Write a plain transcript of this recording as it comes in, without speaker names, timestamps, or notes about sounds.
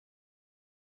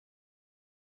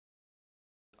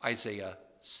Isaiah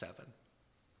 7.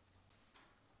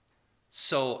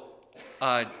 So,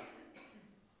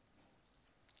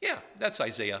 that's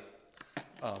Isaiah.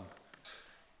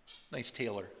 Nice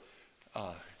tailor.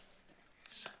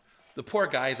 The poor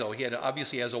guy, though, he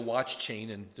obviously has a watch chain,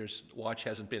 and watch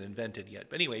hasn't been invented yet.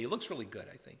 But anyway, he looks really good,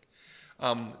 I think.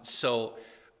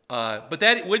 But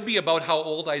that would be about how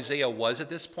old Isaiah was at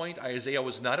this point. Isaiah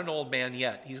was not an old man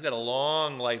yet. He's got a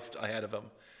long life ahead of him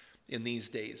in these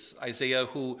days. Isaiah,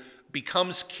 who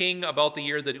becomes king about the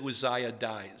year that Uzziah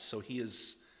dies. So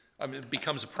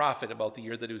becomes a prophet about the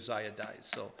year that Uzziah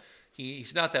dies. So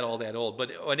he's not all that old.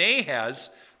 But when Ahaz,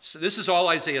 so this is all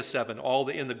Isaiah 7,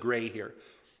 in the gray here.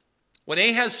 When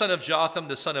Ahaz, son of Jotham,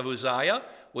 the son of Uzziah,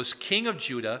 was king of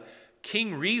Judah,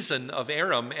 King Rezin of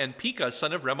Aram and Pekah,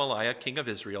 son of Remaliah, king of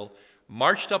Israel,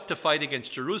 marched up to fight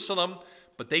against Jerusalem,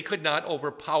 but they could not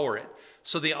overpower it.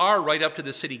 So they are right up to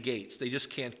the city gates. They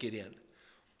just can't get in.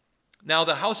 Now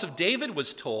the house of David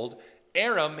was told,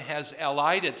 Aram has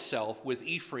allied itself with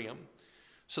Ephraim.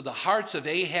 So the hearts of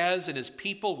Ahaz and his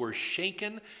people were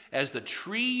shaken as the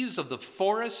trees of the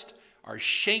forest are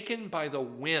shaken by the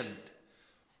wind.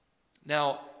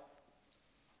 Now,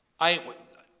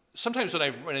 sometimes when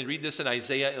I read this in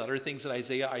Isaiah and other things in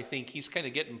Isaiah, I think he's kind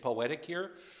of getting poetic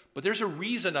here. But there's a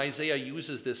reason Isaiah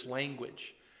uses this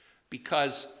language.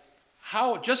 Because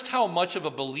just how much of a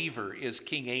believer is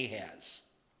King Ahaz?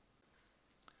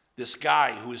 This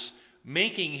guy who's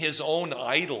making his own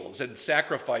idols and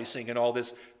sacrificing and all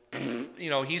this.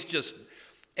 He's just...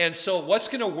 And so what's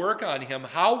going to work on him?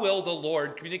 How will the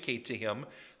Lord communicate to him?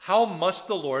 How must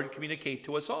the Lord communicate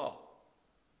to us all?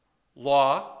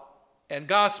 Law and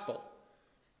gospel.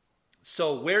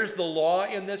 So where's the law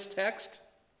in this text?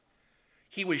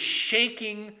 He was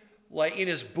shaking like in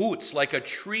his boots like a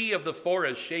tree of the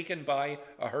forest shaken by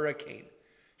a hurricane.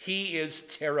 He is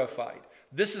terrified.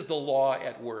 This is the law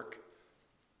at work.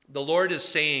 The Lord is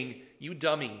saying, you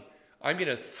dummy, I'm going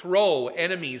to throw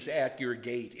enemies at your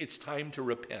gate. It's time to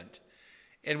repent.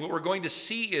 And what we're going to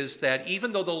see is that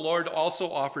even though the Lord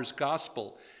also offers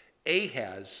gospel,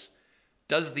 Ahaz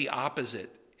does the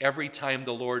opposite every time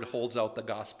the Lord holds out the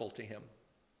gospel to him.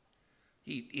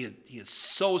 He is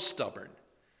so stubborn.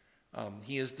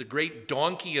 He is the great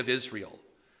donkey of Israel.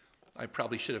 I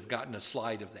probably should have gotten a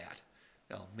slide of that.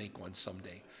 I'll make one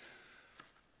someday.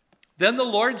 Then the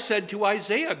Lord said to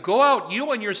Isaiah, go out,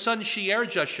 you and your son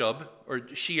Shear-Jashub,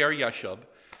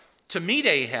 to meet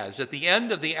Ahaz at the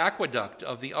end of the aqueduct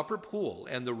of the upper pool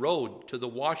and the road to the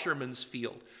washerman's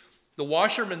field. The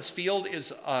washerman's field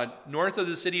is north of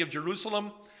the city of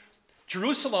Jerusalem.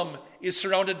 Jerusalem is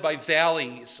surrounded by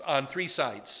valleys on three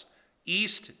sides.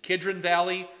 East, Kidron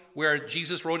Valley, where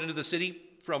Jesus rode into the city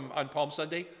on Palm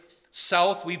Sunday.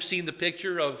 South, we've seen the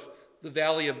picture of the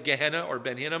valley of Gehenna or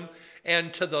Ben Hinnom,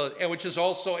 and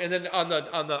then on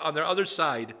the other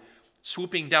side,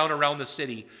 swooping down around the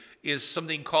city, is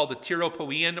something called the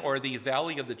Tyropoeon, or the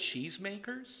Valley of the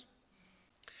Cheesemakers.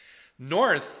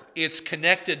 North, it's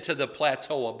connected to the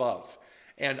plateau above.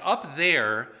 And up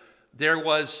there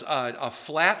was a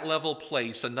flat level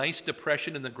place, a nice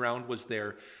depression in the ground was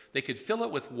there. They could fill it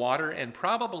with water and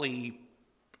probably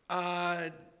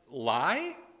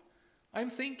lye,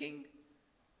 I'm thinking.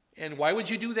 And why would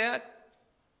you do that?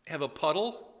 Have a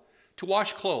puddle? To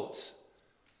wash clothes.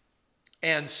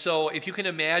 And so if you can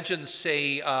imagine,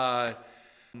 say,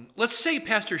 let's say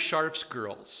Pastor Sharf's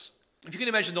girls. If you can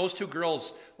imagine those two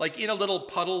girls like in a little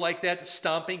puddle like that,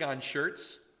 stomping on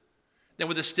shirts, then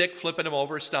with a stick flipping them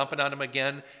over, stomping on them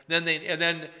again, and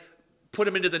then put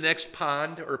them into the next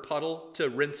pond or puddle to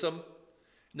rinse them,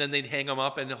 and then they'd hang them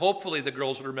up, and hopefully the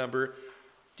girls would remember,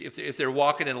 if they're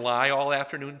walking in lye all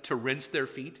afternoon, to rinse their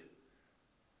feet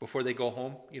before they go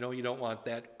home. You don't want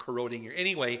that corroding your...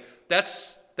 Anyway,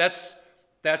 that's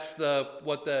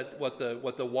what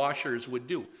the washers would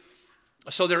do.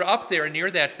 So they're up there near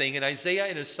that thing, and Isaiah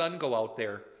and his son go out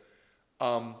there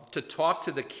to talk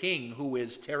to the king, who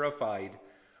is terrified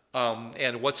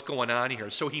and what's going on here.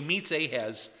 So he meets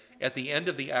Ahaz at the end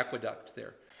of the aqueduct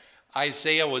there.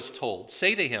 Isaiah was told,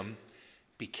 say to him,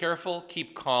 be careful,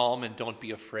 keep calm, and don't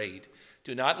be afraid.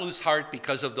 Do not lose heart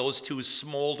because of those two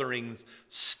smoldering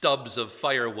stubs of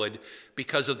firewood,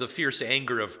 because of the fierce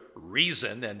anger of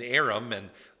Rezin and Aram and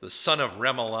the son of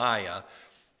Remaliah.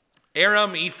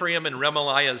 Aram, Ephraim, and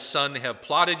Remaliah's son have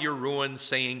plotted your ruin,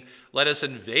 saying, let us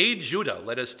invade Judah,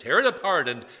 let us tear it apart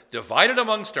and divide it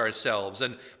amongst ourselves,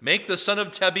 and make the son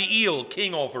of Tabeel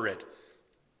king over it.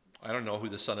 I don't know who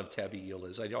the son of Tabeel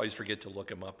is. I always forget to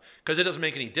look him up, because it doesn't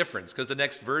make any difference, because the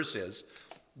next verse is,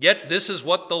 yet this is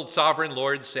what the sovereign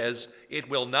Lord says, it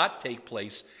will not take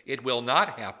place, it will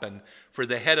not happen, for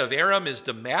the head of Aram is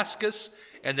Damascus,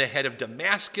 and the head of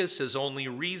Damascus has only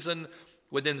reason.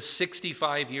 Within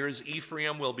 65 years,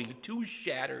 Ephraim will be too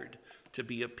shattered to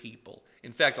be a people.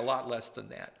 In fact, a lot less than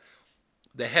that.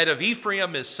 The head of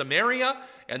Ephraim is Samaria,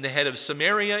 and the head of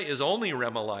Samaria is only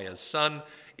Remaliah's son.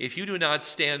 If you do not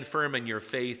stand firm in your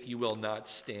faith, you will not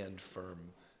stand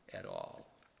firm at all.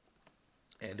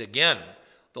 And again,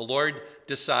 the Lord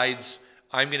decides,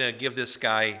 I'm going to give this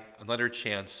guy another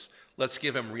chance. Let's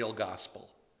give him real gospel.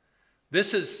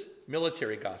 This is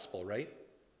military gospel, right?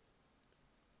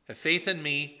 Have faith in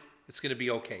me, it's going to be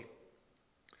okay.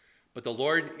 But the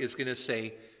Lord is going to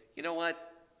say, you know what?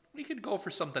 We could go for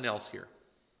something else here.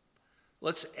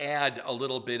 Let's add a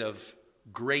little bit of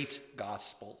great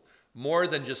gospel, more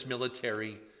than just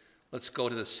military. Let's go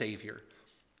to the Savior.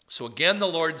 So again, the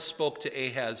Lord spoke to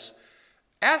Ahaz,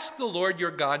 ask the Lord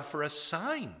your God for a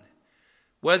sign,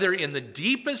 whether in the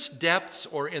deepest depths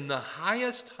or in the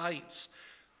highest heights.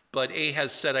 But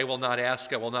Ahaz said, I will not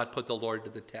ask, I will not put the Lord to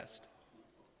the test.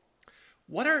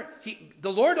 The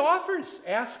Lord offers,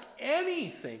 ask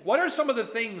anything. What are some of the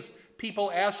things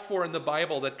people ask for in the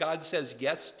Bible that God says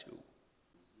yes to?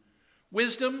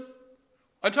 Wisdom.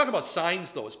 I'm talking about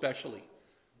signs, though, especially.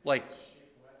 Like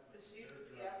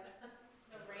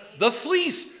the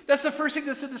fleece. That's the first thing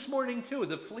that said this morning, too,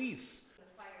 the fleece. The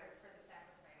fire for the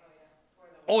sacrifice.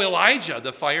 Oh, Elijah,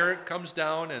 the fire comes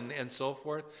down and so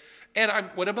forth. And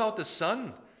what about the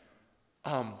sun?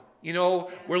 We're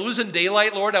losing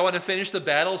daylight, Lord. I want to finish the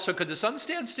battle. So could the sun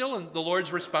stand still? And the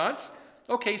Lord's response,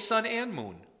 okay, sun and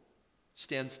moon,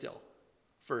 stand still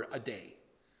for a day.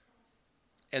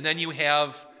 And then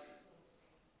Ahaz's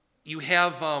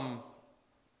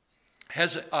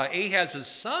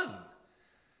son,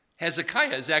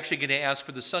 Hezekiah, is actually going to ask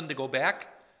for the sun to go back,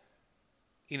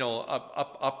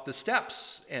 up the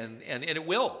steps, and it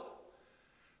will.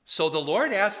 So the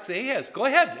Lord asks Ahaz, go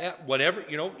ahead, whatever,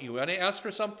 you want to ask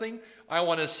for something? I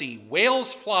want to see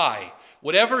whales fly.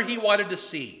 Whatever he wanted to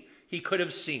see, he could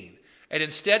have seen. And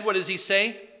instead, what does he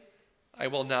say? I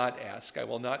will not ask. I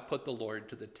will not put the Lord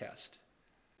to the test.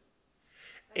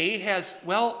 Ahaz,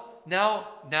 now,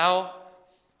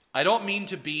 I don't mean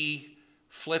to be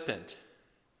flippant,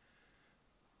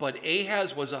 but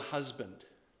Ahaz was a husband.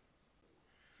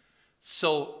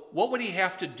 So what would he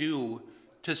have to do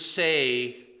to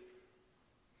say,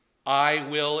 I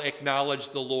will acknowledge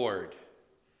the Lord?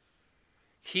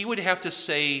 He would have to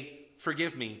say,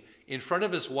 forgive me, in front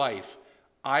of his wife,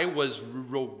 I was...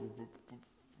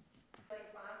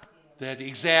 That's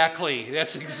exactly.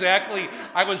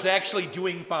 I was actually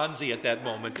doing Fonzie at that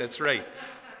moment. That's right.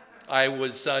 I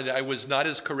was not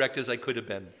as correct as I could have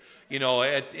been. He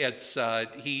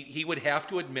would have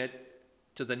to admit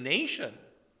to the nation,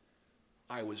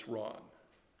 I was wrong.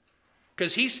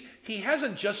 Because he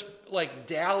hasn't just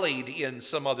dallied in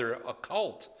some other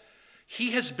occult.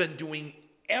 He has been doing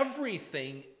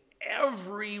everything,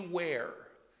 everywhere,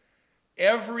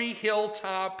 every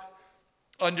hilltop,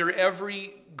 under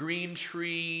every green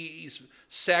tree. He's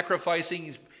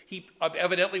sacrificing. He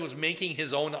evidently was making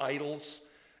his own idols,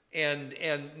 and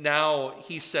now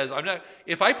he says, "I'm not."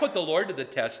 If I put the Lord to the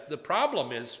test, the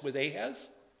problem is with Ahaz.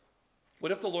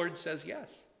 What if the Lord says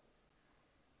yes?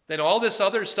 Then all this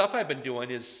other stuff I've been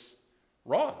doing is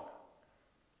wrong.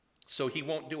 So he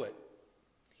won't do it.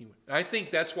 I think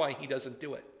that's why he doesn't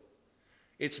do it.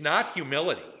 It's not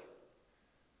humility.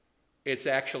 It's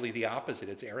actually the opposite.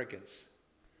 It's arrogance.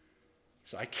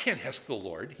 So I can't ask the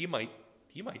Lord. He might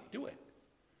do it.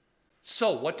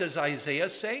 So what does Isaiah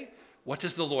say? What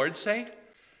does the Lord say?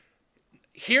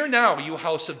 Hear now, you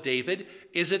house of David,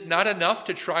 is it not enough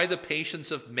to try the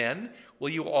patience of men? Will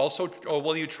you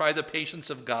try the patience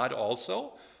of God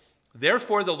also?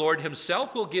 Therefore the Lord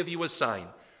himself will give you a sign.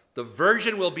 The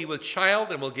virgin will be with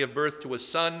child and will give birth to a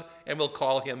son and will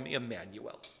call him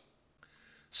Emmanuel.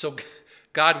 So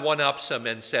God one-ups him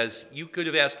and says, you could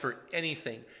have asked for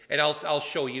anything, and I'll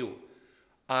show you.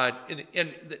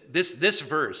 And this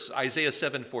verse, Isaiah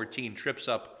 7:14, trips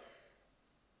up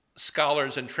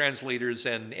scholars and translators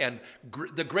and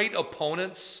the great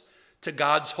opponents to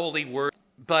God's holy word.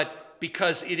 But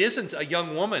because it isn't a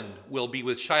young woman will be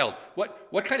with child,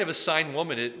 what kind of a sign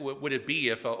woman would it be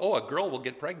if a girl will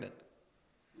get pregnant?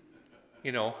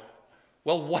 Well,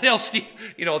 what else do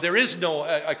you there is no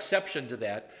exception to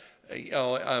that.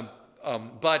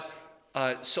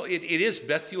 So it is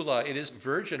Bethulah, it is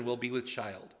virgin will be with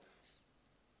child.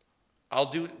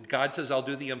 God says, I'll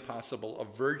do the impossible. A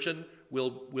virgin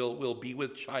will be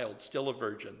with child, still a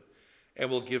virgin,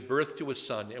 and will give birth to a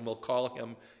son, and will call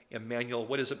him Emmanuel.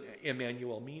 What does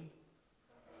Emmanuel mean?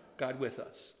 God with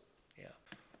us. Yeah.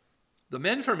 The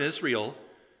men from Israel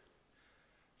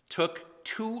took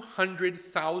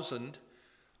 200,000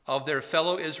 of their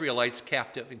fellow Israelites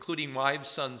captive, including wives,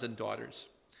 sons, and daughters.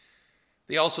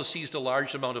 They also seized a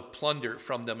large amount of plunder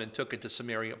from them and took it to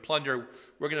Samaria. Plunder,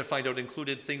 we're going to find out,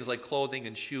 included things like clothing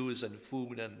and shoes and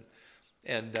food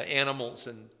and animals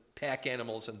and pack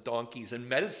animals and donkeys and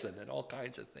medicine and all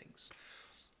kinds of things.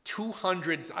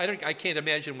 200, I can't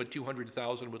imagine what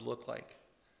 200,000 would look like.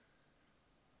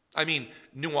 I mean,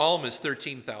 New Ulm is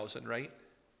 13,000, right?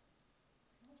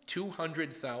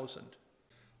 200,000.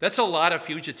 That's a lot of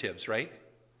fugitives, right?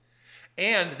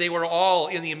 And they were all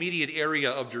in the immediate area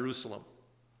of Jerusalem.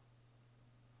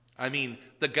 I mean,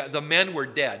 the men were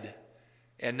dead,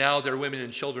 and now their women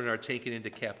and children are taken into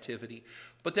captivity.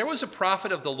 But there was a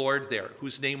prophet of the Lord there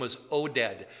whose name was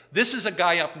Oded. This is a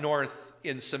guy up north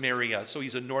in Samaria, so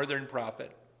he's a northern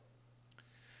prophet.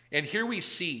 And here we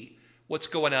see what's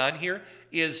going on here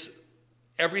is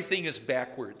everything is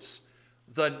backwards.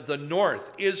 The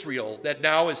north, Israel, that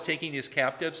now is taking these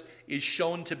captives, is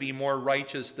shown to be more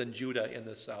righteous than Judah in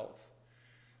the south.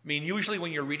 I mean, usually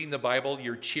when you're reading the Bible,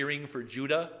 you're cheering for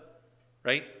Judah,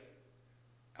 right?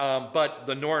 But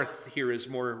the north here is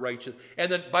more righteous.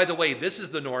 And then, by the way, this is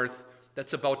the north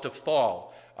that's about to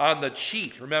fall. On the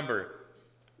cheat, remember,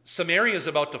 Samaria is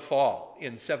about to fall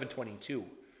in 722.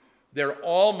 They're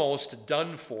almost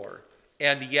done for,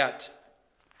 and yet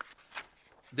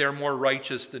they're more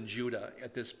righteous than Judah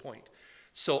at this point.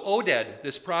 So Oded,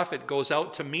 this prophet, goes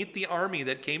out to meet the army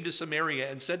that came to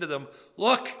Samaria and said to them,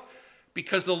 "Look,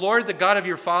 because the Lord, the God of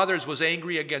your fathers, was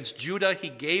angry against Judah, he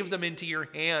gave them into your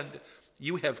hand.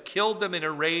 You have killed them in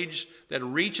a rage that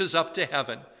reaches up to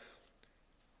heaven."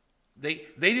 They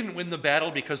didn't win the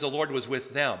battle because the Lord was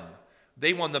with them.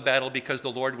 They won the battle because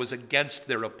the Lord was against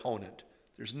their opponent.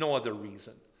 There's no other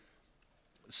reason.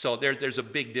 So there's a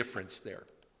big difference there.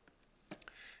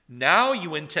 Now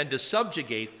you intend to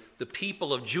subjugate the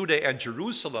people of Judah and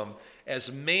Jerusalem as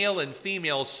male and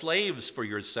female slaves for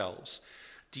yourselves.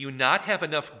 Do you not have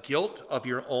enough guilt of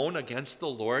your own against the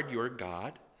Lord your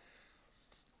God?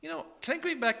 You know, can I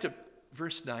go back to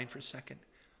verse 9 for a second?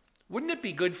 Wouldn't it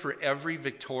be good for every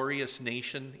victorious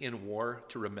nation in war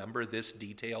to remember this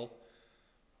detail?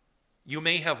 You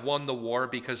may have won the war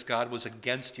because God was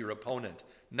against your opponent,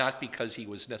 not because he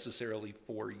was necessarily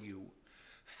for you.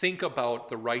 Think about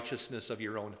the righteousness of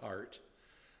your own heart,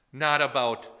 not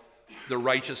about the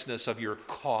righteousness of your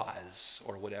cause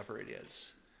or whatever it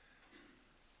is.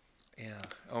 Yeah,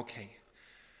 okay.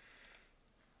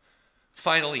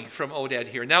 Finally, from Oded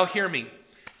here. Now hear me.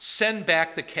 Send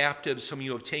back the captives whom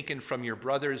you have taken from your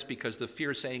brothers, because the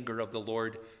fierce anger of the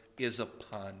Lord is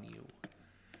upon you.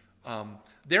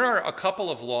 There are a couple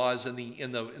of laws in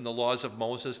the laws of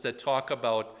Moses that talk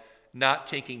about not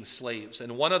taking slaves.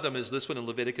 And one of them is this one in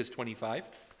Leviticus 25.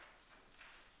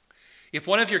 If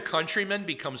one of your countrymen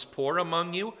becomes poor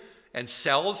among you and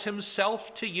sells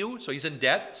himself to you, so he's in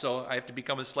debt, so I have to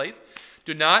become a slave,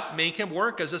 do not make him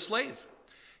work as a slave.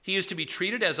 He is to be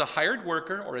treated as a hired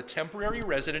worker or a temporary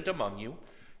resident among you.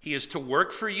 He is to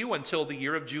work for you until the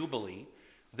year of Jubilee.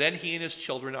 Then he and his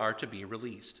children are to be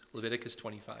released. Leviticus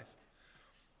 25.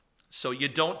 So you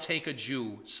don't take a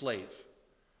Jew slave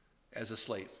as a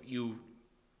slave. You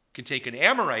can take an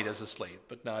Amorite as a slave,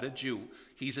 but not a Jew.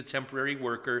 He's a temporary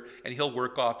worker, and he'll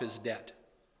work off his debt,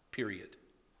 period.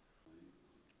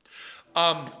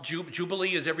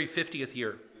 Jubilee is every 50th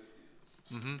year.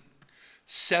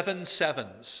 7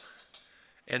 sevens.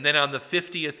 And then on the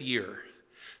 50th year.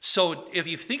 So if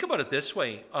you think about it this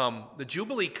way, the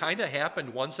Jubilee kind of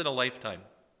happened once in a lifetime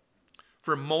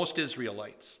for most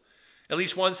Israelites. At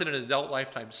least once in an adult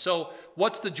lifetime. So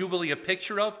what's the Jubilee a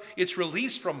picture of? It's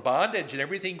release from bondage and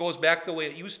everything goes back the way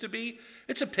it used to be.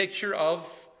 It's a picture of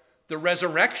the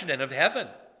resurrection and of heaven.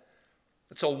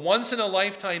 It's a once in a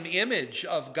lifetime image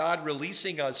of God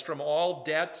releasing us from all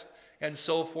debt and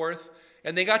so forth.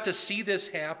 And they got to see this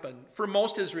happen for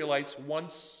most Israelites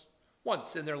once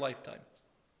in their lifetime.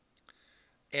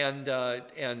 And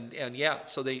yeah,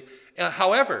 so they.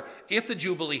 However, if the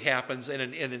Jubilee happens and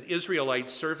an Israelite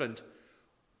servant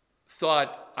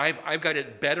thought, I've got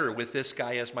it better with this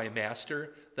guy as my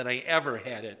master than I ever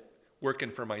had it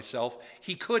working for myself,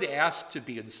 he could ask to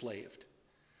be enslaved.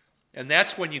 And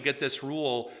that's when you get this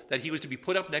rule that he was to be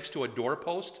put up next to a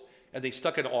doorpost, and they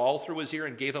stuck an awl through his ear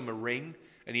and gave him a ring,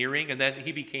 an earring, and then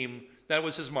that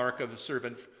was his mark of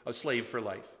a slave for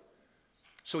life.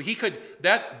 So he could,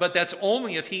 but that's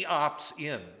only if he opts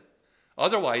in.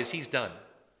 Otherwise, he's done.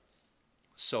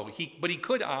 But he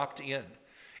could opt in.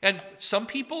 And some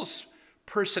people's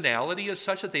personality is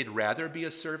such that they'd rather be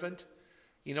a servant.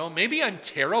 You know, maybe I'm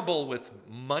terrible with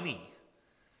money.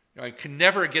 You know, I can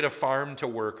never get a farm to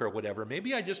work or whatever.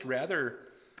 Maybe I'd just rather,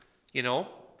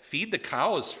 feed the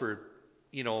cows for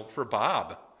for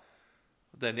Bob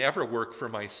than ever work for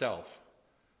myself.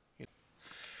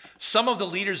 Some of the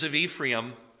leaders of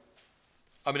Ephraim,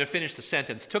 I'm going to finish the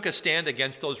sentence, took a stand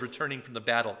against those returning from the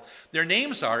battle. Their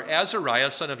names are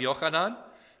Azariah, son of Yochanan,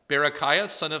 Berechiah,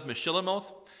 son of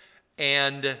Meshillemoth,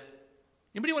 and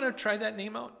anybody want to try that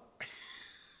name out?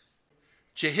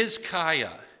 Jehizkiah,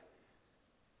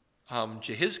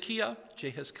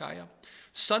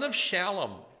 son of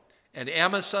Shallum, and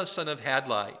Amasa, son of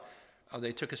Hadlai.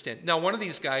 They took a stand. Now, one of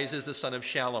these guys is the son of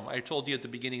Shallum. I told you at the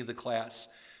beginning of the class.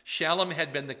 Shallum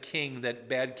had been the king that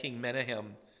bad King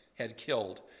Menahem had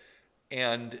killed.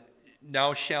 And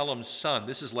now Shallum's son,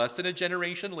 this is less than a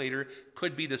generation later,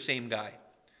 could be the same guy.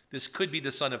 This could be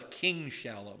the son of King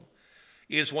Shallum,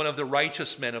 is one of the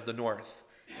righteous men of the north.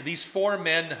 These 4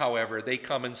 men, however, they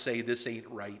come and say, this ain't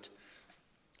right.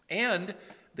 And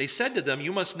they said to them,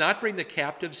 you must not bring the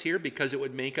captives here because it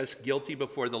would make us guilty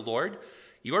before the Lord.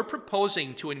 You are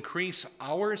proposing to increase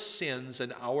our sins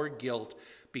and our guilt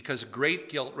because great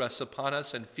guilt rests upon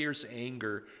us and fierce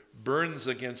anger burns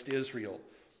against Israel.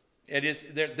 And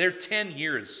they're 10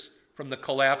 years from the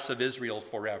collapse of Israel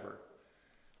forever.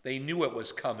 They knew it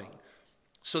was coming.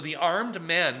 So the armed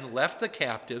men left the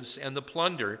captives and the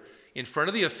plunder in front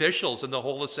of the officials and the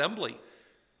whole assembly.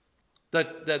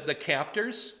 The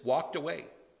captors walked away.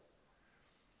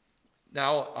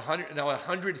 Now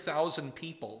 100,000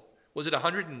 people. Was it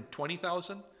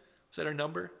 120,000? Was that our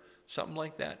number? Something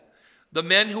like that. The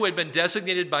men who had been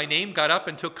designated by name got up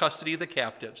and took custody of the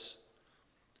captives.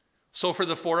 So for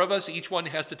the 4 of us, each one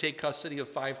has to take custody of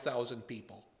 5,000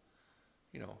 people.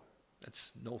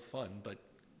 That's no fun, but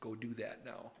go do that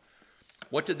now.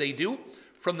 What did they do?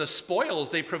 From the spoils,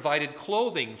 they provided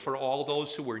clothing for all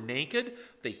those who were naked.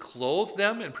 They clothed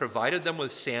them and provided them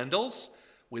with sandals,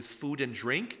 with food and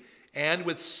drink, and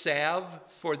with salve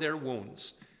for their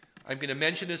wounds. I'm going to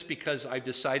mention this because I've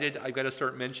decided I've got to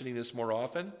start mentioning this more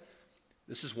often.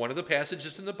 This is one of the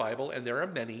passages in the Bible, and there are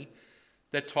many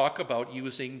that talk about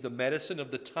using the medicine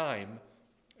of the time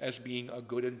as being a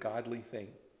good and godly thing.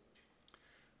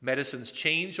 Medicines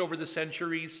change over the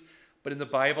centuries, but in the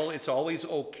Bible, it's always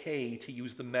okay to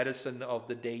use the medicine of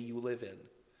the day you live in.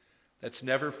 That's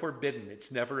never forbidden.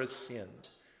 It's never a sin.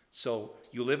 So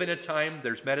you live in a time,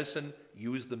 there's medicine,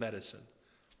 use the medicine.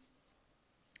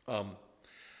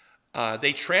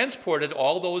 They transported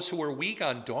all those who were weak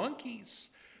on donkeys.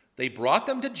 They brought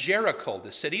them to Jericho,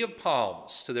 the city of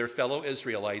palms, to their fellow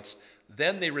Israelites.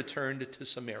 Then they returned to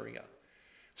Samaria.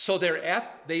 So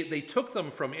they took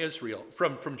them from Israel,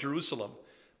 from Jerusalem.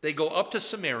 They go up to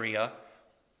Samaria,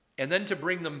 and then to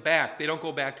bring them back, they don't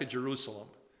go back to Jerusalem.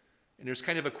 And there's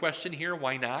kind of a question here,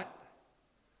 why not?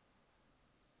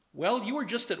 Well, you were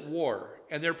just at war,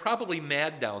 and they're probably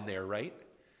mad down there, right?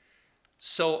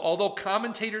 So although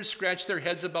commentators scratch their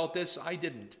heads about this, I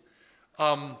didn't.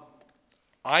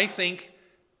 I think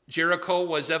Jericho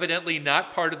was evidently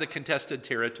not part of the contested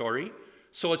territory,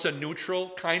 so it's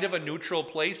kind of a neutral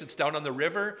place. It's down on the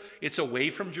river. It's away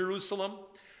from Jerusalem.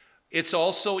 It's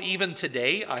also, even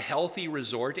today, a healthy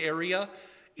resort area.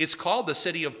 It's called the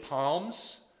City of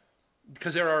Palms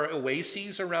because there are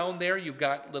oases around there. You've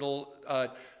got little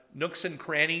nooks and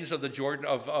crannies of the Jordan,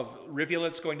 of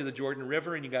rivulets going to the Jordan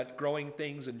River, and you got growing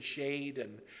things and shade.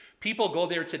 And people go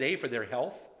there today for their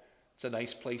health. It's a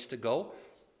nice place to go.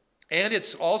 And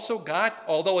it's also got,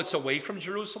 although it's away from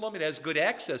Jerusalem, it has good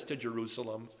access to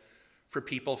Jerusalem for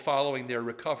people following their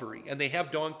recovery. And they have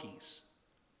donkeys.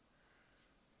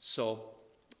 So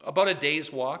about a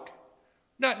day's walk.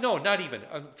 Not even,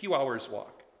 a few hours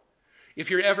walk. If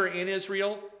you're ever in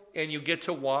Israel and you get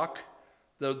to walk,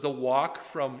 the walk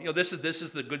from, this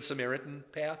is the Good Samaritan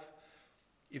path.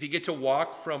 If you get to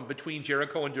walk from between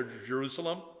Jericho and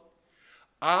Jerusalem,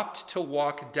 opt to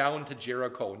walk down to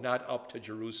Jericho, not up to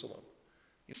Jerusalem.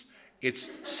 It's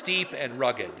steep and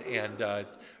rugged, and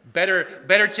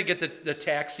better to get the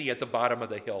taxi at the bottom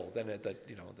of the hill than at the,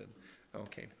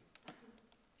 okay.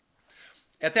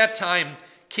 At that time,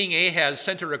 King Ahaz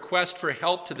sent a request for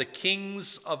help to the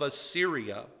kings of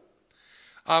Assyria.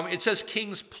 It says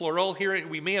kings plural here.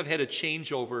 We may have had a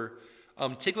changeover.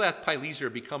 Tiglath-Pileser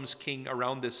becomes king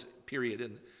around this period,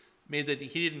 and maybe that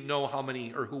he didn't know how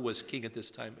many or who was king at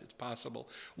this time. It's possible.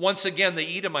 Once again,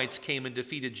 the Edomites came and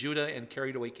defeated Judah and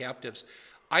carried away captives.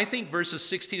 I think verses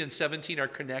 16 and 17 are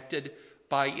connected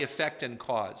by effect and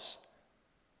cause.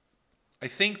 I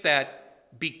think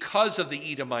that because of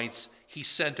the Edomites, he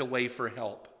sent away for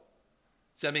help.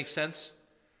 Does that make sense?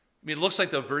 I mean, it looks like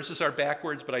the verses are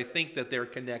backwards, but I think that they're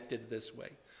connected this way.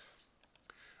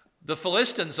 The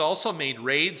Philistines also made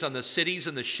raids on the cities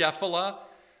in the Shephelah.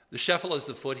 The Shephelah is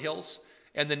the foothills.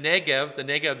 And the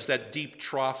Negev's that deep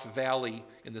trough valley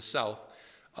in the south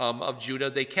of Judah.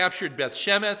 They captured Beth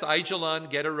Shemesh,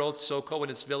 Aijalon, Gederoth, Soko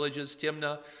and its villages,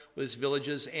 Timnah with its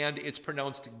villages, and it's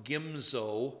pronounced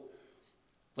Gimzo.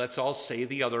 Let's all say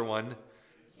the other one.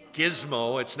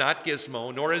 Gizmo. It's not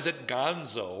Gizmo, nor is it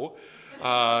Gonzo,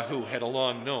 who had a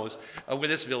long nose,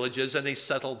 with its villages, and they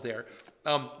settled there.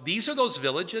 These are those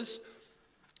villages.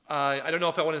 I don't know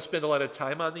if I want to spend a lot of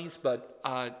time on these, but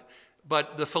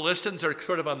the Philistines are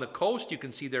sort of on the coast. You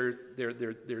can see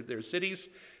their cities,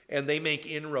 and they make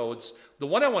inroads. The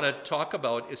one I want to talk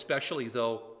about especially,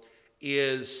 though,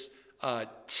 is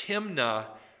Timnah,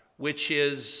 which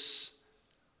is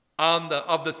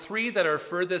of the three that are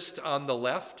furthest on the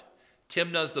left.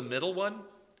 Timnah's the middle one,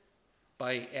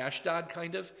 by Ashdod,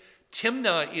 kind of.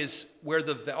 Timnah is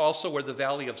also where the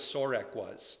valley of Sorek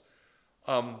was.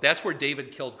 That's where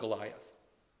David killed Goliath.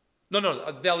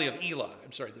 No, the valley of Elah.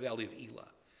 I'm sorry, the valley of Elah,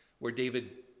 where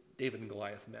David and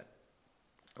Goliath met.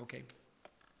 Okay.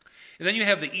 And then you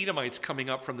have the Edomites coming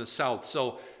up from the south.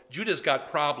 So Judah's got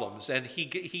problems, and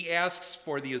he asks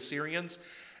for the Assyrians.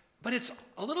 But it's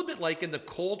a little bit like in the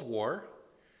Cold War.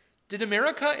 Did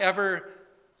America ever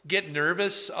get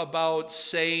nervous about,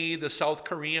 say, the South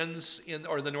Koreans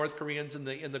or the North Koreans in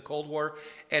the Cold War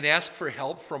and ask for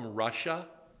help from Russia?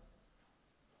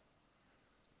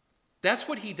 That's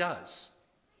what he does.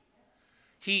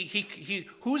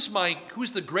 Who's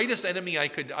the greatest enemy I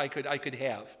could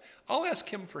have? I'll ask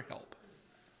him for help.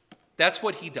 That's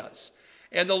what he does.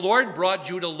 And the Lord brought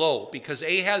Judah low because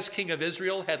Ahaz, king of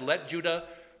Israel, had led Judah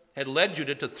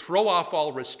to throw off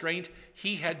all restraint.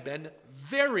 He had been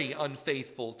very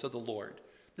unfaithful to the Lord.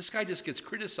 This guy just gets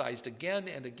criticized again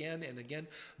and again and again.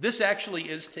 This actually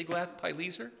is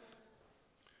Tiglath-Pileser.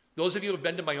 Those of you who have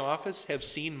been to my office have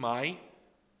seen my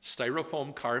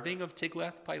styrofoam carving of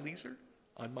Tiglath-Pileser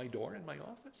on my door in my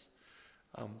office.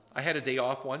 I had a day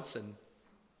off once and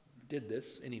did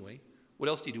this anyway. What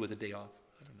else do you do with a day off?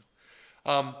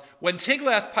 I don't know. When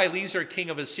Tiglath-Pileser, king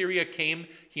of Assyria, came,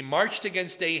 he marched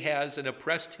against Ahaz and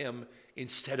oppressed him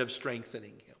instead of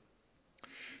strengthening him.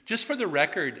 Just for the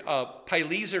record,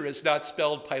 Pileser is not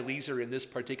spelled Pileser in this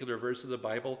particular verse of the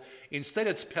Bible. Instead,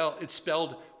 it's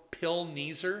spelled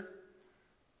Pilneser,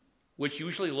 which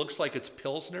usually looks like it's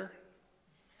Pilsner.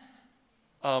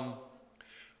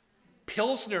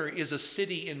 Pilsner is a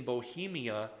city in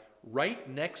Bohemia right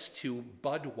next to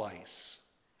Budweiser.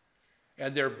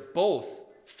 And they're both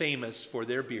famous for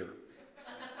their beer.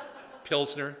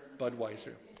 Pilsner,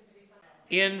 Budweiser.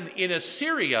 In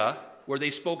Assyria, where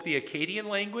they spoke the Akkadian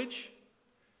language,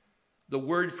 the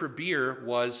word for beer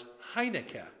was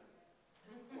Heineke.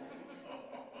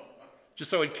 Just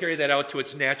so I'd carry that out to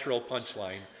its natural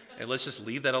punchline, and let's just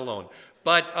leave that alone.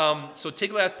 But so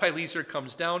Tiglath-Pileser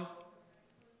comes down.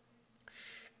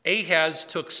 Ahaz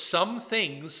took some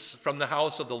things from the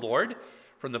house of the Lord,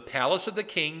 from the palace of the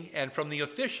king, and from the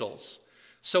officials.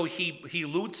 So he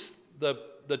loots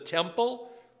the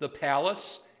temple, the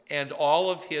palace, and all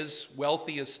of his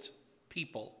wealthiest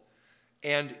people,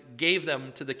 and gave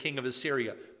them to the king of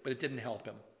Assyria, but it didn't help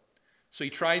him. So he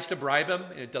tries to bribe him,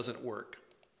 and it doesn't work.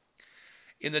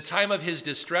 In the time of his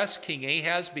distress, King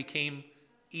Ahaz became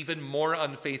even more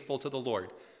unfaithful to the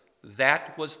Lord.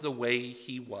 That was the way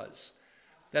he was.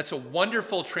 That's a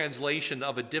wonderful translation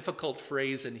of a difficult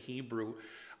phrase in Hebrew.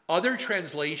 Other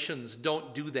translations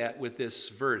don't do that with this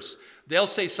verse. They'll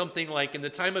say something like, in the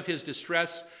time of his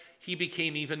distress, he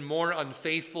became even more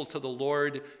unfaithful to the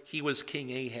Lord. He was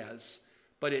King Ahaz.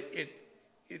 But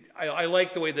I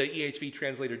like the way the EHV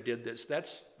translator did this.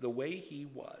 That's the way he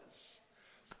was.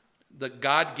 That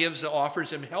God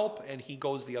offers him help, and he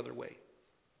goes the other way.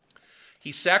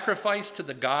 He sacrificed to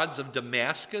the gods of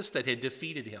Damascus that had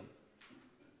defeated him.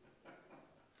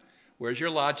 Where's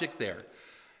your logic there?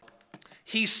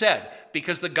 He said,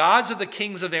 because the gods of the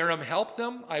kings of Aram helped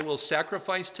them, I will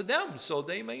sacrifice to them so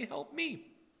they may help me.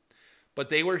 But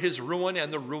they were his ruin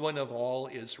and the ruin of all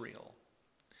Israel.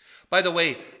 By the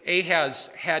way, Ahaz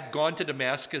had gone to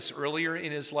Damascus earlier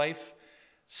in his life.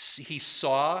 He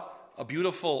saw a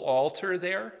beautiful altar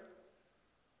there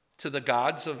to the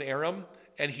gods of Aram,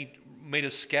 and he made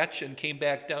a sketch and came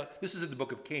back down. This is in the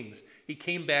book of Kings. He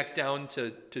came back down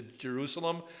to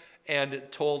Jerusalem and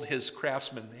told his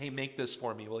craftsman, hey, make this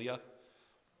for me, will you?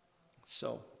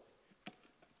 So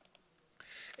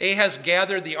Ahaz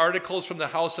gathered the articles from the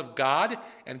house of God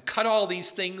and cut all these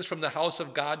things from the house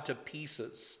of God to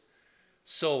pieces.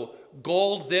 So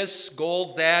gold this,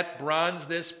 gold that, bronze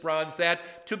this, bronze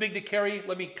that. Too big to carry?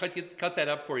 Let me cut that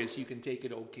up for you so you can take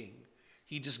it, O king.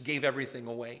 He just gave everything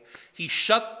away. He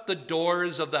shut the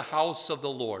doors of the house of the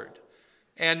Lord.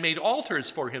 and made altars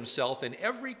for himself in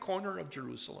every corner of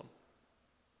Jerusalem.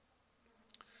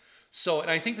 So,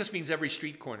 and I think this means every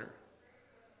street corner.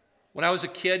 When I was a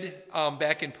kid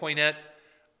back in Poynette,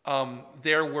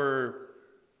 there were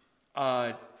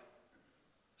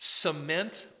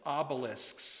cement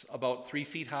obelisks about 3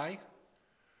 feet high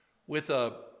with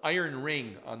an iron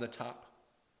ring on the top.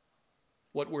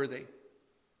 What were they?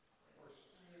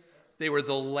 They were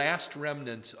the last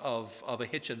remnant of a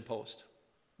hitching post.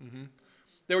 Mm-hmm.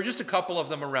 There were just a couple of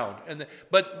them around.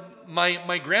 But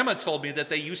my grandma told me that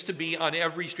they used to be on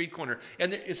every street corner.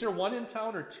 And is there one in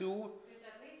town or two? There's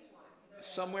at least one.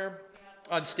 Somewhere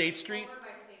on State Street? Over by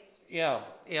State Street. Yeah,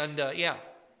 and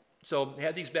so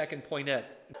had these back in Poynette.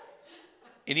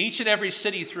 In each and every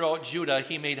city throughout Judah,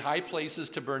 he made high places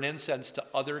to burn incense to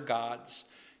other gods.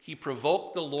 He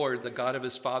provoked the Lord, the God of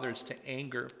his fathers, to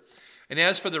anger. And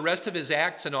as for the rest of his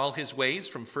acts and all his ways,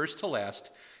 from first to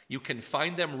last, you can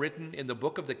find them written in the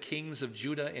book of the kings of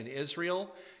Judah and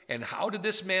Israel. And how did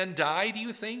this man die, do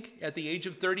you think, at the age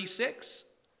of 36?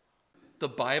 The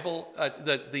Bible,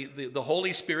 the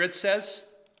Holy Spirit says,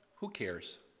 who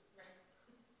cares?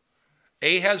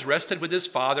 Ahaz rested with his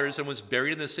fathers and was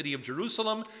buried in the city of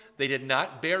Jerusalem. They did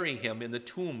not bury him in the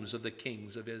tombs of the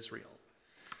kings of Israel.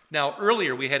 Now,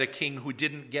 earlier we had a king who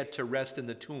didn't get to rest in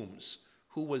the tombs.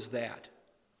 Who was that?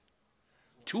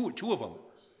 Two of them.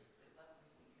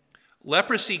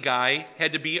 Leprosy guy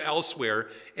had to be elsewhere,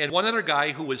 and one other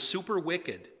guy who was super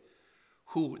wicked,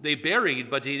 who they buried,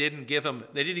 but they didn't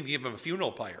even give him a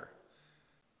funeral pyre.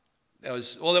 That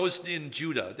was in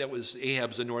Judah. That was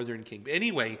Ahab's the northern king. But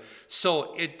anyway,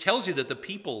 so it tells you that the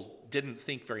people didn't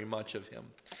think very much of him.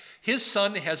 His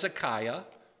son Hezekiah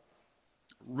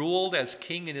ruled as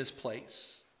king in his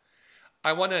place.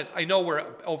 I know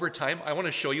we're over time. I want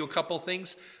to show you a couple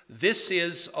things. This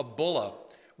is a bulla,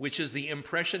 which is the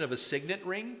impression of a signet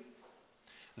ring.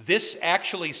 This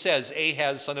actually says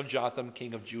Ahaz, son of Jotham,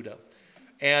 king of Judah.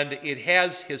 And it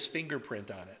has his fingerprint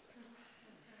on it.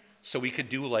 So we could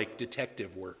do like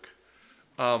detective work.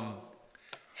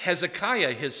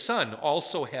 Hezekiah, his son,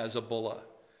 also has a bulla,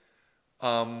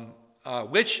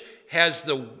 which has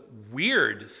the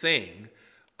weird thing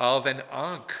of an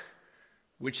ankh,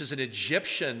 which is an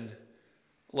Egyptian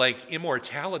like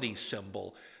immortality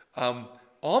symbol.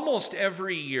 Almost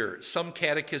every year, some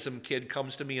catechism kid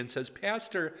comes to me and says,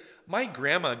 Pastor, my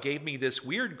grandma gave me this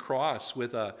weird cross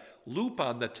with a loop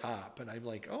on the top. And I'm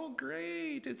like, oh,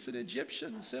 great. It's an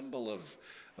Egyptian symbol of,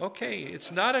 okay,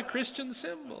 it's not a Christian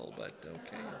symbol, but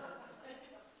okay.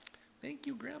 Thank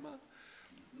you, Grandma.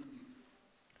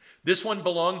 This one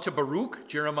belonged to Baruch,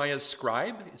 Jeremiah's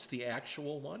scribe. It's the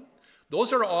actual one.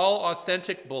 Those are all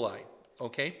authentic bullae,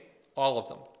 okay? All of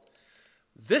them.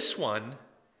 This one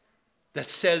that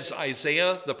says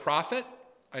Isaiah the prophet,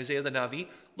 Isaiah the Navi,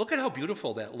 look at how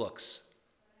beautiful that looks.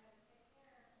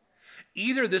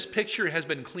 Either this picture has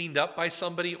been cleaned up by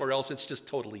somebody or else it's just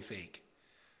totally fake.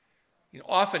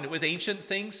 Often with ancient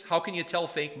things, how can you tell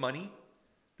fake money?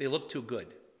 They look too good.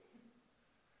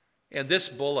 And this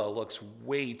bulla looks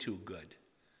way too good.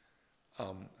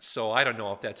 So I don't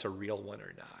know if that's a real one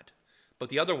or not. But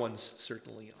the other ones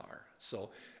certainly are.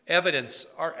 So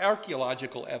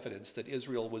archaeological evidence that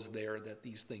Israel was there, that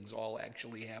these things all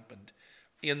actually happened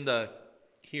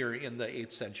here in the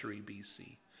 8th century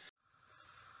BC.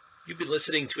 You've been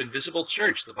listening to Invisible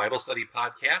Church, the Bible study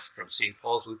podcast from St.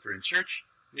 Paul's Lutheran Church,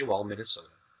 New Ulm, Minnesota.